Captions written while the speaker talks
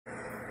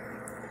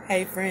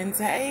Hey friends,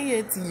 hey,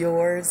 it's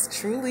yours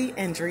truly,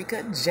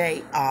 Andrika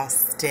J.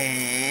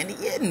 Austin.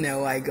 You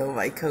know I go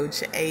by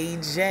Coach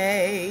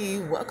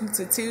AJ. Welcome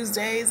to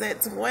Tuesdays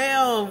at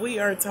 12. We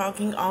are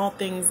talking all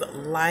things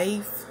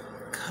life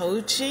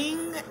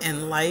coaching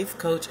and life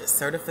coach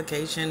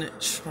certification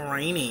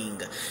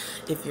training.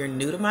 If you're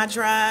new to my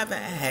tribe,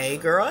 hey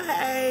girl,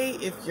 hey.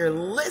 If you're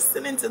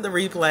listening to the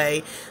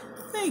replay,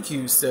 thank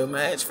you so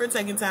much for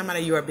taking time out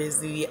of your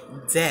busy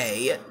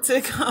day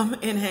to come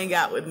and hang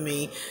out with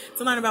me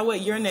to learn about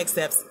what your next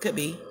steps could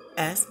be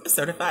as a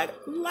certified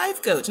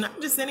life coach.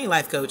 Not just any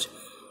life coach,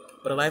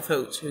 but a life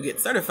coach who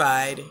gets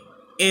certified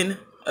in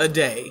a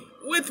day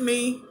with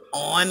me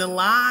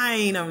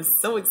online. I'm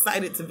so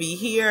excited to be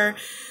here.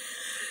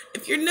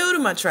 If you're new to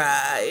my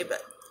tribe,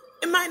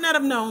 you might not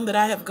have known that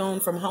I have gone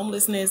from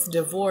homelessness,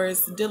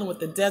 divorce, dealing with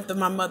the death of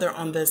my mother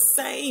on the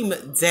same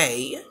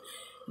day,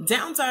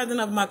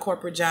 downsizing of my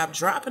corporate job,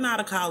 dropping out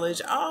of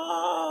college,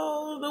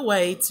 all the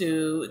way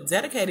to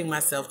dedicating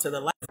myself to the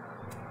life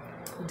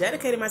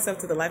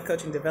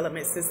coaching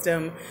development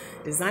system,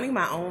 designing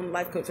my own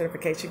life coach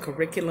certification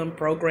curriculum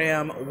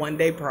program,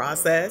 one-day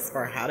process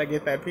for how to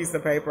get that piece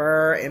of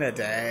paper in a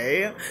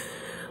day,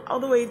 all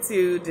the way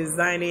to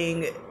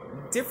designing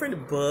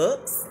different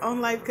books on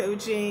life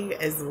coaching,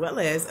 as well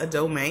as a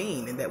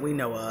domain that we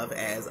know of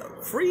as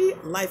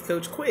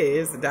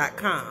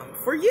freelifecoachquiz.com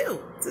for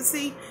you to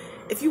see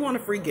if you want a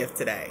free gift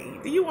today.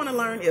 Do you want to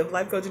learn if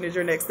life coaching is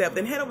your next step?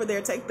 Then head over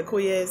there, take the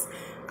quiz.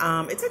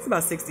 It takes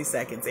about 60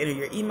 seconds. Enter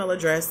your email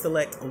address,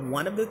 select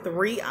one of the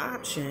three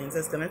options.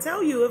 That's going to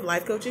tell you if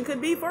life coaching could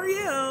be for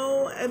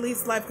you. At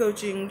least life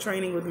coaching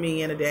training with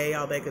me in a day,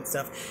 all that good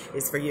stuff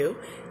is for you.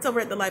 It's over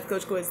at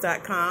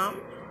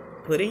thelifecoachquiz.com.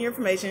 Put in your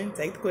information,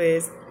 take the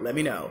quiz, let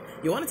me know.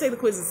 You want to take the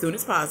quiz as soon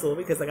as possible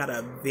because I got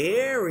a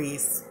very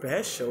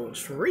special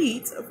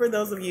treat for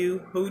those of you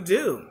who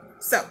do.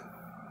 So,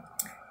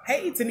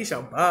 hey,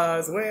 Tanisha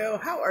Boswell,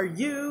 how are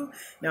you?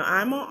 Now,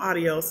 I'm on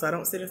audio, so I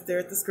don't sit and stare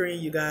at the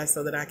screen, you guys,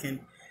 so that I can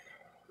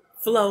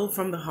flow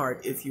from the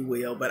heart, if you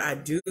will. But I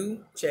do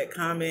check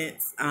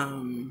comments.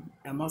 I'm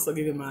also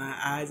giving my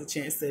eyes a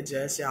chance to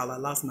adjust, y'all. I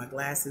lost my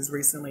glasses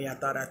recently. I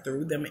thought I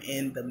threw them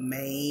in the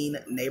main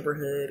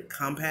neighborhood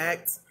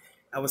compact.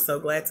 I was so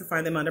glad to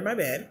find them under my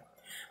bed.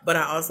 But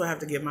I also have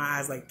to give my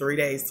eyes like 3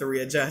 days to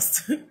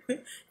readjust to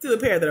the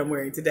pair that I'm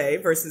wearing today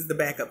versus the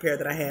backup pair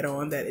that I had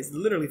on that is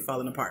literally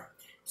falling apart.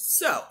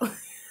 So,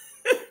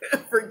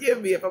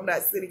 forgive me if I'm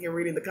not sitting and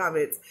reading the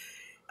comments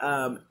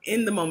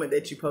in the moment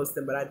that you post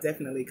them, but I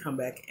definitely come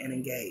back and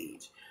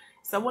engage.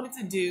 So I wanted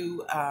to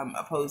do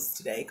a post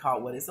today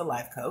called What is a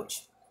Life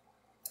Coach?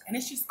 And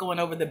it's just going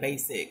over the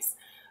basics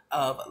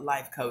of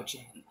life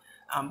coaching.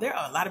 There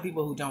are a lot of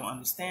people who don't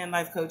understand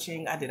life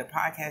coaching. I did a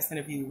podcast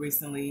interview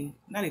recently,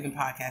 not even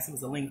podcast, it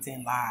was a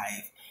LinkedIn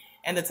Live.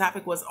 And the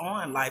topic was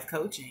on life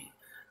coaching.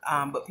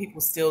 But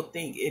people still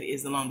think it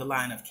is along the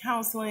line of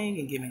counseling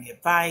and giving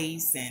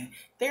advice and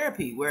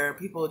therapy, where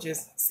people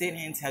just sit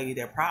and tell you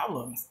their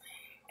problems.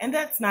 And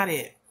that's not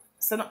it.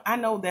 So I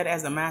know that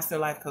as a master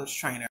life coach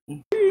trainer.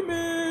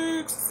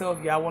 So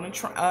if y'all want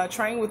to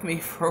train with me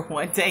for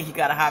one day, you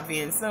got to hop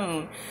in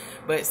soon.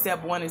 But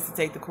step one is to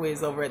take the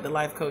quiz over at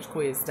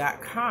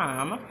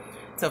thelifecoachquiz.com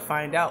to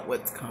find out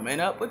what's coming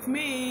up with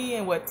me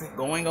and what's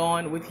going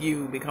on with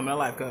you becoming a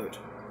life coach.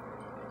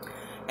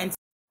 And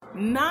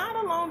not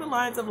along the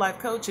lines of life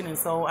coaching. And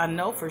so I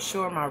know for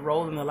sure my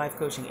role in the life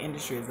coaching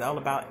industry is all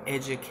about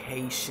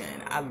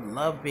education. I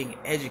love being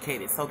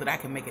educated so that I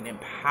can make an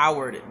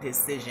empowered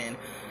decision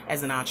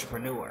as an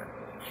entrepreneur.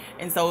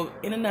 And so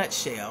in a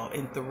nutshell,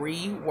 in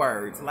 3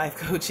 words, life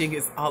coaching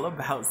is all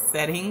about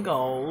setting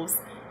goals,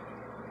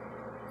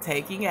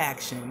 taking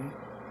action,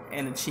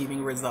 and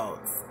achieving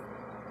results.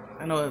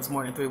 I know it's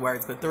more than 3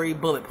 words, but 3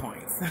 bullet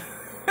points.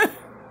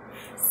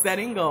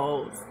 Setting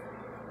goals,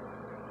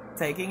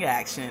 taking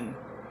action,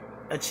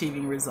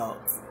 achieving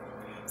results.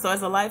 So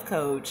as a life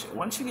coach,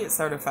 once you get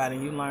certified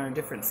and you learn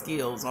different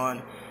skills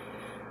on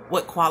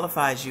what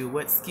qualifies you,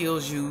 what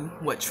skills you,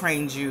 what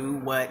trains you,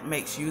 what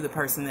makes you the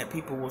person that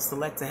people will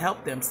select to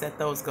help them set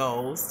those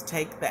goals,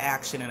 take the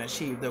action and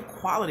achieve the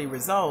quality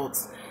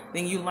results,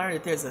 then you learn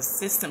that there's a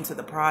system to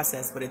the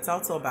process, but it's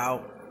also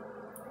about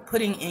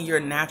putting in your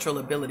natural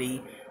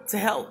ability to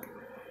help.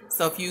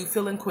 So if you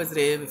feel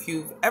inquisitive, if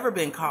you've ever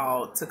been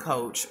called to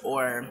coach,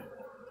 or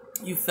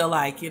you feel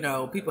like,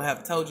 people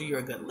have told you you're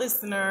a good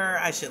listener,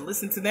 I should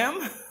listen to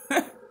them,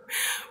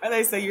 or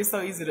they say you're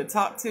so easy to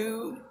talk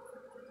to,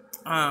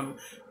 and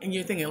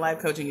you're thinking life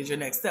coaching is your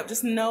next step,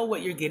 just know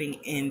what you're getting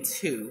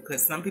into,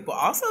 because some people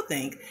also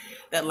think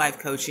that life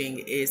coaching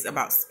is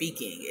about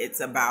speaking. It's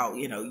about,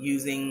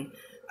 using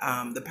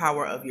the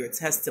power of your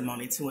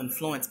testimony to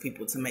influence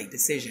people to make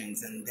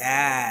decisions, and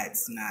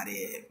that's not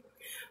it.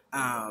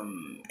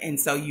 And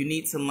so you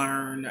need to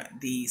learn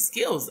the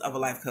skills of a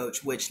life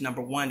coach, which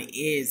number 1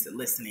 is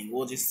listening.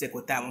 We'll just stick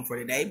with that one for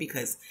today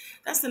because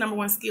that's the number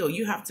 1 skill.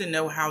 You have to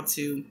know how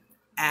to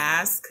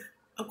ask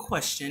a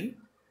question,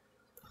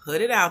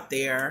 put it out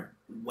there,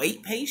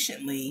 wait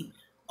patiently,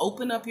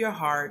 open up your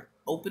heart,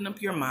 open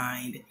up your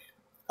mind,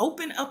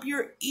 Open up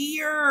your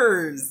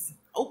ears.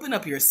 Open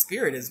up your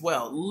spirit as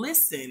well.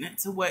 Listen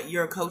to what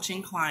your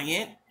coaching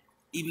client,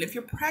 even if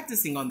you're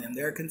practicing on them,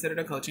 they're considered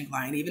a coaching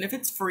client. Even if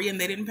it's free and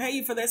they didn't pay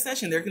you for that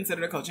session, they're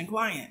considered a coaching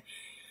client.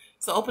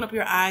 So open up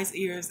your eyes,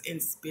 ears,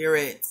 and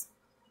spirit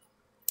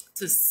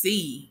to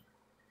see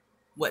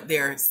what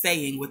they're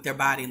saying with their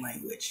body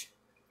language,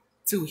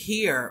 to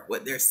hear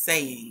what they're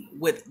saying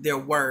with their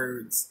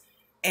words,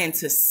 and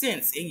to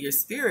sense in your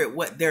spirit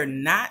what they're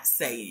not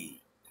saying.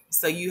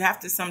 So you have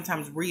to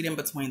sometimes read in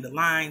between the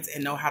lines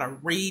and know how to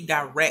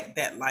redirect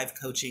that life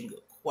coaching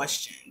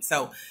question.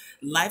 So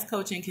life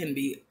coaching can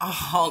be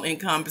all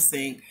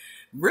encompassing,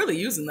 really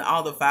using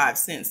all the five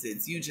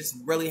senses. You just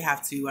really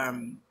have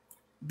to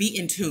be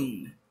in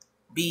tune,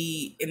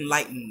 be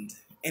enlightened,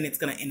 and it's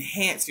going to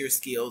enhance your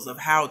skills of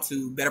how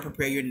to better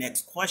prepare your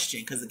next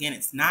question. Because again,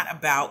 it's not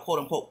about quote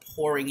unquote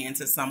pouring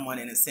into someone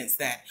in a sense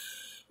that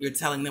you're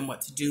telling them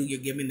what to do. You're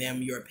giving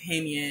them your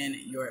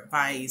opinion, your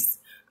advice,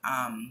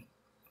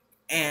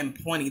 and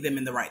pointing them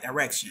in the right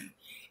direction.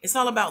 It's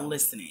all about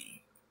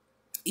listening.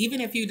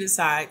 Even if you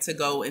decide to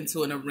go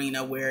into an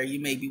arena where you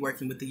may be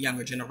working with the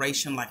younger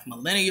generation, like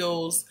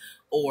millennials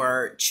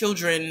or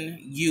children,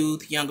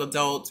 youth, young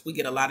adults, we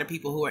get a lot of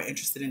people who are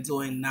interested in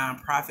doing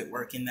nonprofit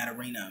work in that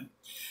arena.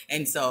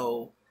 And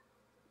so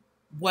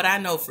what I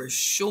know for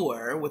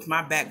sure with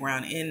my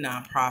background in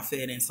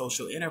nonprofit and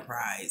social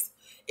enterprise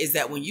is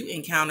that when you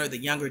encounter the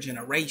younger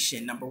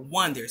generation, number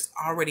one, there's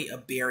already a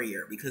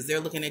barrier because they're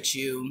looking at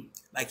you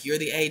like you're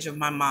the age of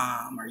my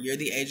mom or you're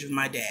the age of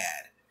my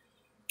dad.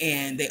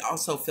 And they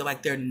also feel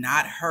like they're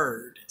not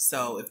heard.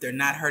 So if they're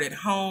not heard at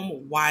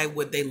home, why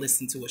would they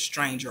listen to a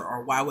stranger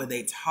or why would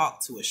they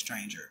talk to a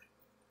stranger?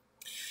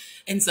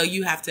 And so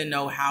you have to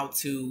know how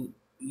to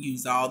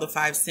use all the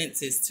five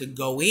senses to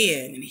go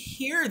in and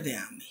hear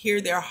them,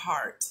 hear their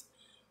heart,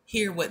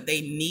 hear what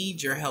they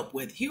need your help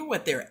with, hear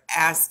what they're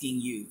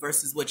asking you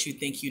versus what you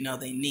think you know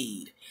they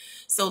need.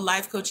 So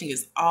life coaching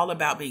is all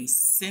about being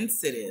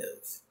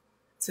sensitive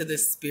to the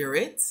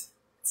spirit,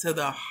 to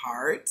the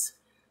heart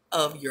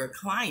of your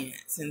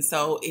clients. And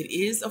so it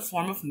is a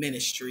form of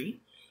ministry.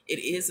 It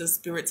is a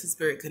spirit to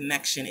spirit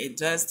connection. It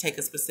does take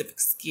a specific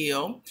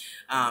skill.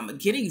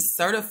 Getting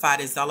certified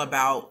is all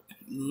about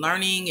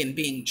learning and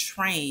being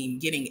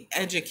trained, getting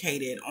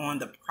educated on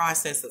the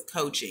process of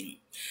coaching,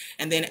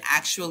 and then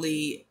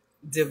actually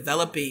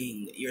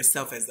developing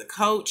yourself as a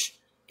coach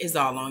is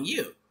all on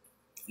you.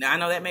 Now, I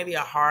know that may be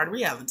a hard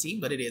reality,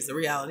 but it is a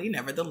reality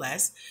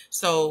nevertheless.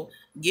 So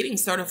getting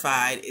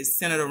certified is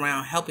centered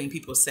around helping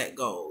people set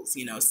goals,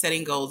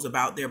 setting goals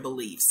about their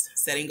beliefs,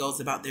 setting goals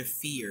about their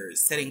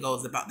fears, setting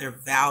goals about their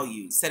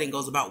values, setting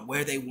goals about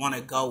where they want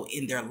to go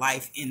in their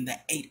life in the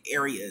 8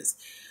 areas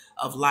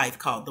of life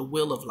called the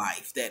wheel of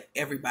life that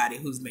everybody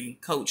who's been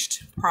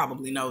coached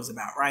probably knows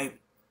about, right?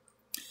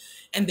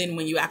 And then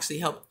when you actually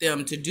help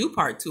them to do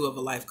part 2 of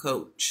a life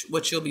coach,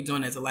 what you'll be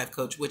doing as a life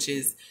coach, which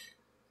is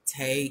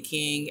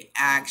taking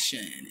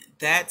action.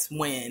 That's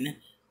when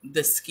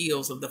the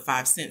skills of the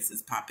 5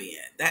 senses pop in.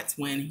 That's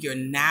when your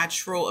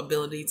natural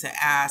ability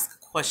to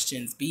ask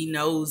questions, be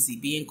nosy,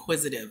 be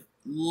inquisitive,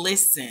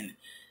 listen,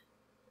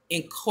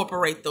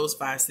 incorporate those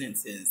 5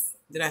 senses.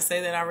 Did I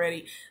say that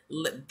already?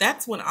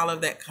 That's when all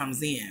of that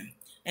comes in.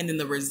 And then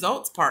the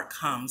results part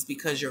comes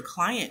because your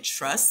client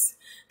trusts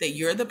that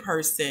you're the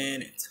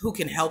person who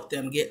can help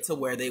them get to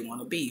where they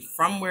want to be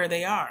from where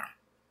they are.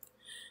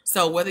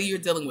 So whether you're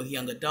dealing with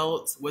young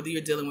adults, whether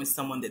you're dealing with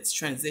someone that's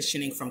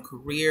transitioning from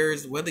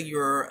careers, whether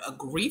you're a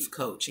grief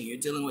coach and you're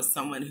dealing with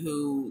someone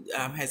who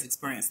has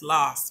experienced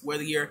loss,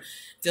 whether you're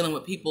dealing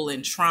with people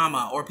in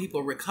trauma or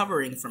people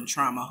recovering from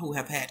trauma who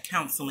have had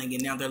counseling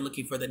and now they're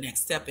looking for the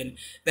next step in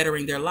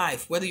bettering their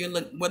life, whether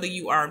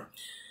you are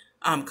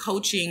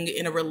coaching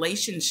in a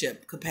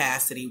relationship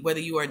capacity, whether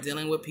you are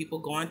dealing with people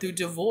going through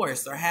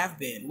divorce or have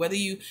been,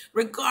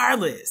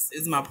 regardless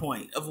is my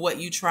point of what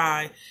you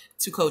try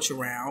to coach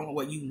around, or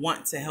what you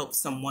want to help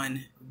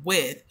someone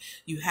with,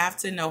 you have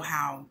to know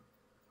how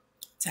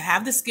to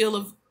have the skill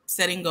of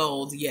setting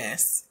goals.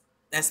 Yes,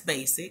 that's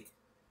basic.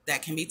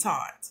 That can be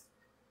taught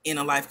in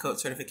a life coach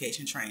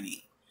certification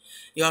training.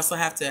 You also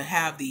have to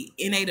have the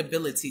innate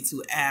ability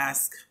to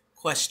ask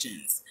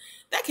questions.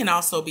 That can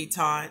also be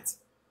taught.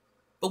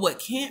 But what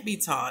can't be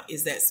taught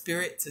is that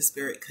spirit to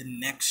spirit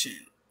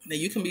connection. Now,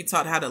 you can be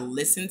taught how to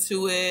listen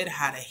to it,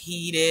 how to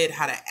heed it,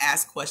 how to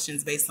ask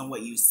questions based on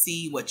what you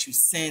see, what you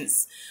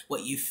sense,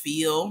 what you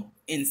feel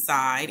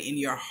inside, in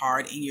your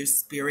heart, in your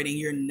spirit, in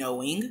your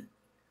knowing.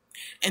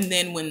 And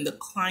then when the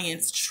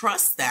clients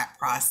trust that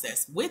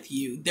process with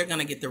you, they're going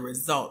to get the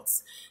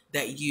results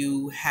that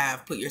you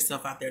have put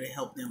yourself out there to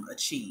help them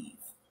achieve.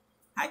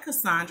 Hi,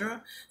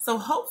 Cassandra. So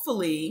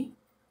hopefully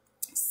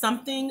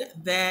something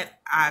that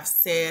I've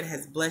said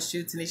has blessed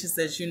you. Tanisha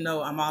says,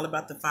 I'm all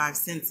about the 5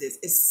 senses.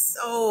 It's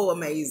so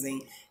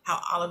amazing how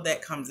all of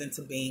that comes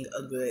into being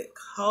a good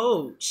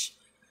coach.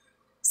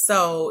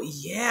 So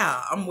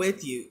yeah, I'm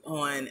with you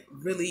on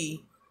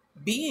really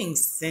being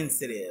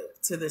sensitive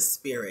to the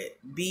spirit,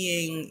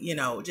 being,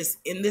 just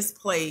in this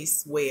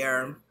place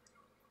where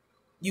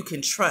you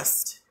can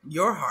trust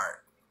your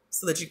heart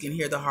so that you can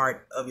hear the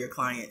heart of your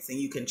clients and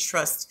you can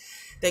trust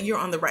that you're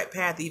on the right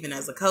path, even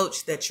as a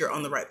coach, that you're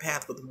on the right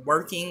path with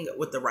working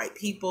with the right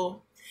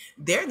people.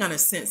 They're going to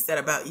sense that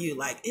about you.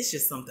 Like, it's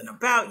just something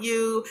about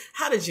you.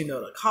 How did you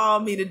know to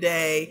call me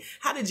today?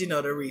 How did you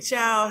know to reach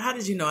out? How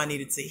did you know I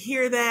needed to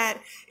hear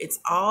that? It's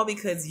all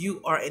because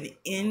you are an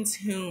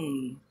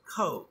in-tune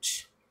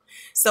coach.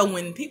 So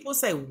when people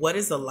say, what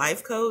is a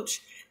life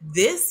coach?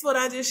 This, what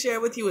I just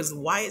shared with you, is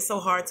why it's so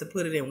hard to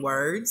put it in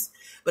words.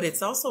 But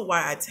it's also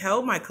why I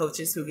tell my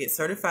coaches who get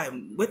certified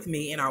with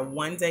me in our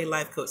one-day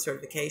life coach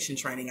certification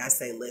training, I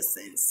say,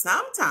 listen,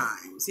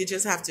 sometimes you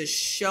just have to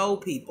show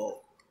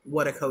people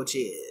what a coach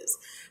is.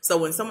 So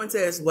when someone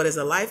says, what is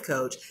a life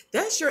coach?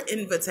 That's your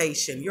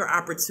invitation, your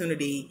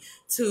opportunity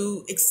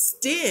to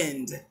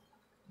extend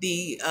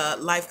the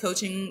life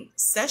coaching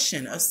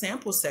session, a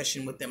sample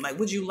session with them. Like,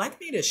 would you like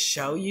me to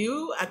show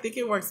you? I think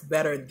it works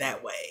better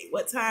that way.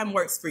 What time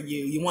works for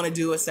you? You want to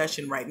do a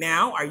session right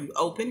now? Are you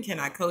open? Can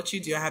I coach you?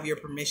 Do I have your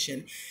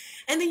permission?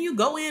 And then you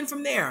go in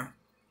from there,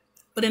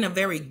 but in a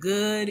very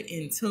good,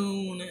 in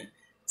tune,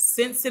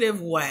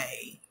 sensitive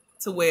way,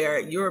 to where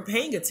you're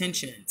paying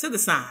attention to the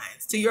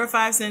signs, to your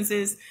five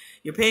senses.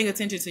 You're paying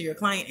attention to your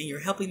client and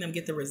you're helping them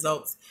get the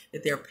results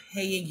that they're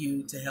paying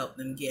you to help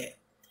them get.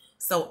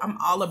 So I'm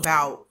all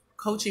about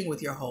coaching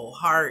with your whole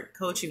heart,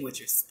 coaching with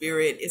your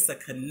spirit. It's a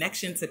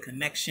connection to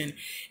connection.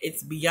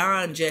 It's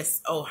beyond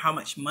just, oh, how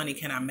much money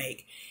can I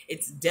make?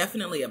 It's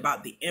definitely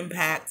about the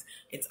impact.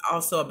 It's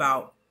also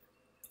about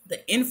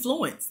the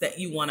influence that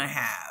you want to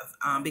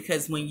have.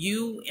 Because when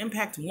you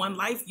impact one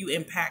life, you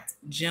impact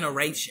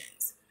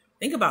generations.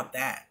 Think about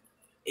that.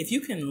 If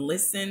you can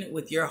listen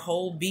with your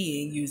whole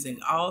being using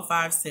all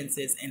five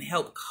senses and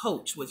help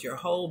coach with your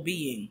whole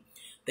being,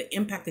 the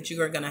impact that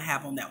you are going to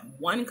have on that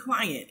one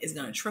client is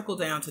going to trickle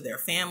down to their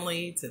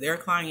family, to their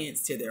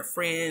clients, to their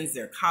friends,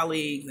 their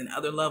colleagues, and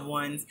other loved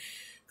ones.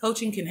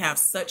 Coaching can have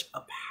such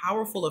a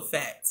powerful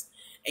effect,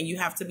 and you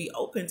have to be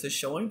open to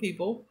showing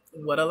people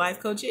what a life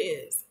coach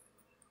is.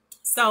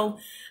 So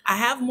I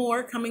have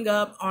more coming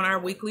up on our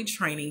weekly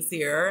trainings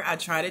here. I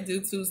try to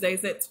do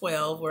Tuesdays at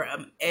 12 where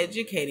I'm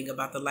educating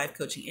about the life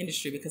coaching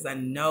industry because I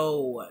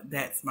know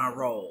that's my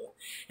role.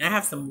 And I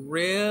have some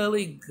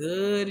really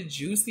good,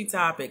 juicy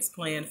topics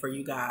planned for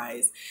you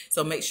guys.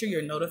 So make sure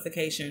your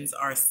notifications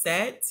are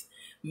set.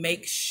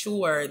 Make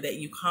sure that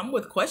you come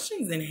with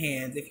questions in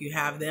hand if you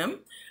have them.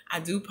 I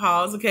do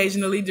pause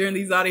occasionally during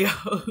these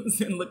audios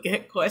and look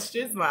at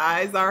questions. My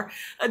eyes are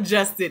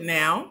adjusted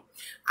now.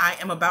 I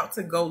am about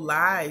to go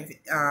live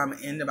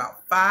in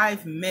about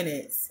 5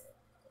 minutes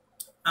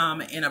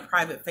in a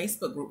private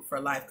Facebook group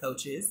for life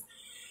coaches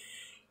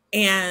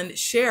and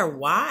share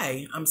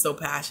why I'm so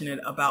passionate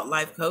about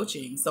life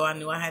coaching. So I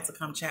knew I had to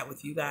come chat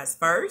with you guys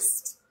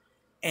first.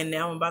 And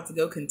now I'm about to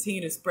go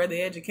continue to spread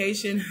the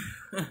education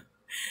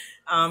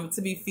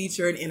to be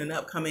featured in an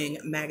upcoming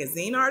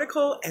magazine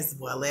article, as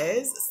well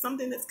as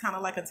something that's kind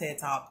of like a TED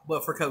Talk,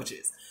 but for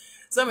coaches.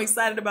 So I'm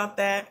excited about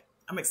that.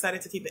 I'm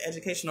excited to keep the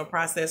educational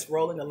process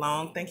rolling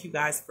along. Thank you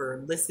guys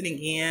for listening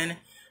in.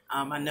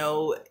 I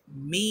know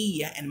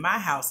me and my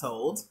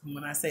household,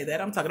 when I say that,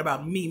 I'm talking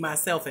about me,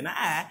 myself, and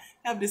I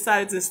have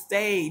decided to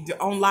stay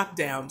on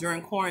lockdown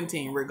during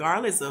quarantine,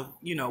 regardless of,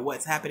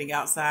 what's happening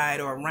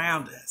outside or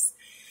around us.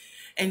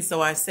 And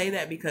so I say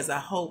that because I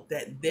hope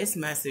that this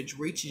message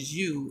reaches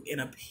you in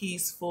a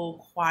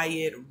peaceful,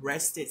 quiet,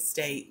 rested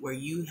state where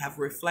you have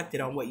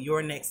reflected on what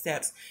your next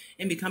steps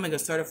in becoming a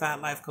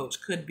certified life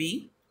coach could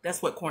be.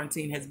 That's what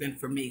quarantine has been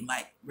for me.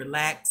 Like,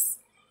 relax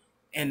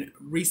and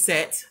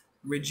reset,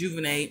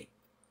 rejuvenate,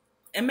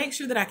 and make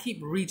sure that I keep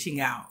reaching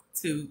out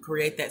to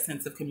create that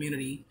sense of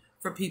community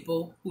for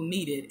people who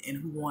need it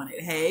and who want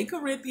it. Hey,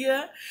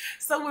 Corinthia.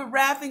 So we're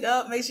wrapping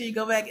up. Make sure you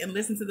go back and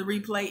listen to the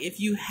replay. If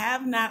you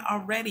have not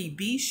already,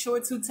 be sure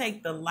to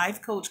take the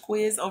Life Coach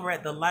Quiz over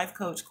at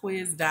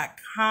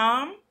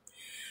thelifecoachquiz.com.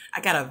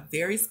 I got a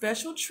very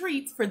special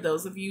treat for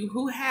those of you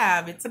who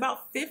have. It's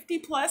about 50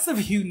 plus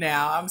of you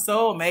now. I'm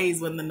so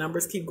amazed when the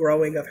numbers keep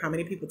growing of how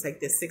many people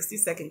take this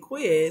 60-second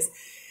quiz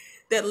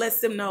that lets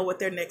them know what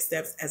their next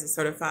steps as a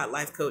certified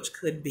life coach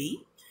could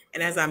be.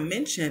 And as I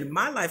mentioned,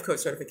 my life coach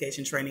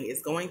certification training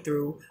is going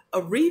through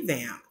a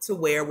revamp to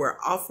where we're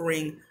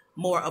offering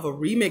more of a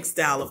remix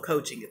style of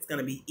coaching. It's going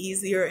to be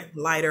easier,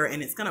 lighter,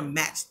 and it's going to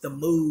match the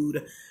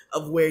mood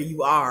of where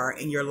you are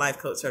in your life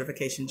coach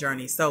certification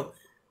journey. So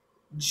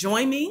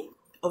join me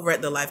over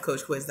at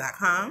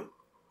thelifecoachquiz.com.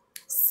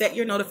 Set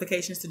your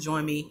notifications to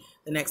join me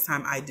the next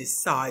time I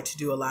decide to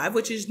do a live,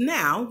 which is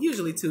now,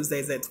 usually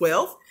Tuesdays at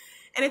 12.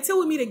 And until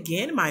we meet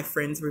again, my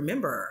friends,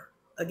 remember,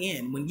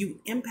 again, when you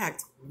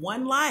impact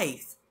one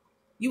life,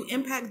 you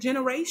impact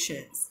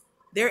generations.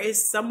 There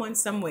is someone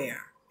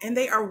somewhere, and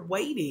they are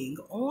waiting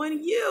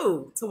on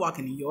you to walk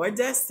into your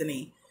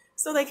destiny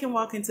so they can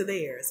walk into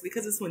theirs.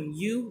 Because it's when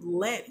you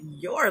let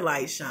your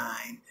light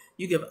shine,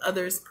 you give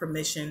others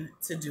permission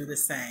to do the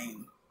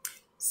same.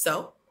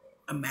 So,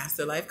 a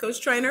Master Life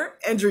Coach Trainer,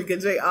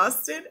 Andrika J.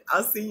 Austin.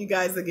 I'll see you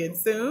guys again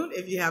soon.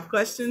 If you have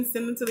questions,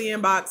 send them to the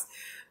inbox.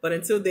 But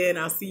until then,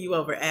 I'll see you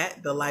over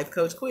at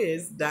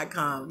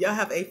thelifecoachquiz.com. Y'all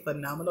have a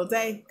phenomenal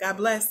day. God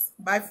bless.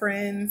 Bye,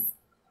 friends.